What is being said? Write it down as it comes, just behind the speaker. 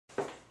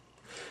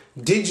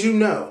Did you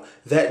know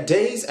that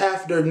days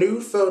after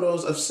nude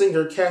photos of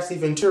singer Cassie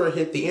Ventura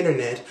hit the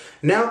internet,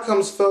 now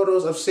comes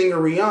photos of singer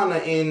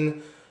Rhianna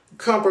in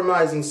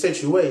compromising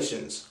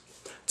situations?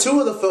 Two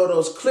of the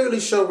photos clearly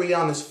show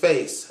Rhianna's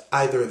face.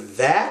 Either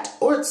that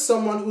or it's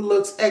someone who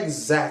looks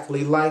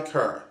exactly like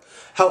her.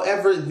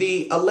 However,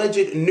 the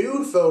alleged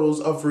nude photos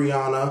of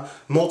Rhianna,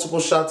 multiple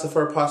shots of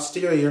her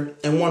posterior,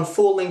 and one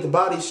full-length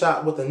body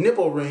shot with a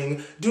nipple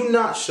ring do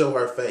not show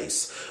her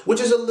face,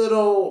 which is a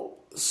little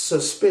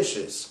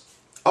suspicious.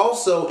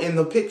 Also, in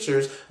the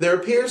pictures, there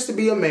appears to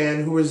be a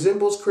man who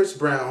resembles Chris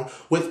Brown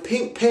with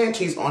pink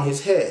panties on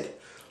his head.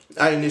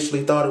 I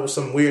initially thought it was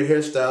some weird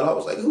hairstyle. I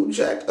was like, who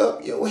jacked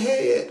up your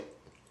head?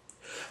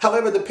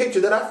 However, the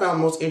picture that I found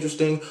most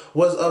interesting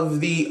was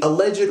of the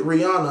alleged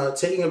Rhianna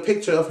taking a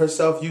picture of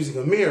herself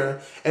using a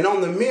mirror, and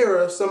on the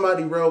mirror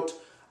somebody wrote,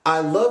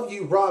 "I love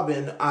you,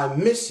 Robin, I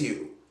miss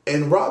you."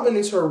 And Robin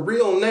is her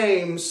real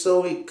name,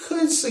 so it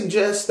could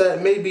suggest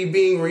that maybe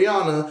being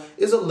Rhianna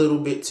is a little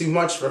bit too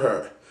much for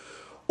her.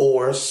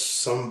 Or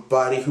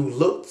somebody who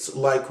looked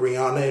like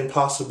Rhianna and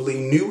possibly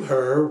knew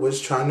her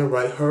was trying to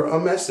write her a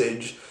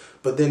message.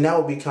 But then that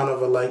would be kind of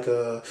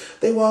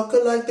they walk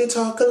alike, they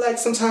talk alike,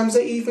 sometimes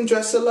they even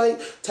dress alike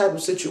type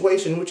of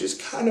situation, which is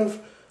kind of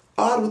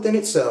odd within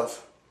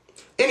itself.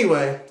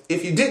 Anyway,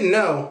 if you didn't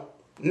know,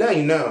 now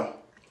you know.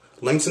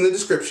 Links in the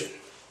description.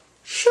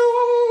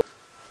 Shoo!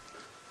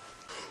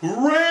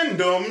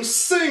 Random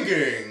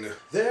singing.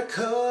 They're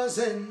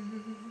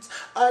cousins,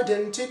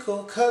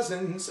 identical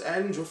cousins,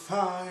 and you'll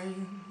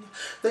find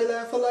they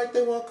laugh alike,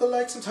 they walk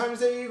alike, sometimes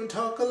they even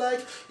talk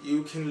alike.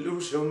 You can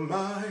lose your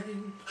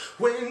mind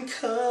when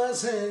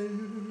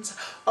cousins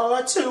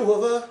are two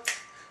of a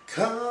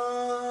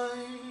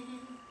kind.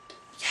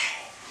 Yeah.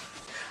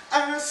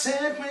 I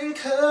said when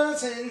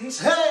cousins,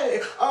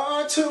 hey,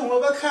 are two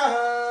of a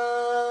kind.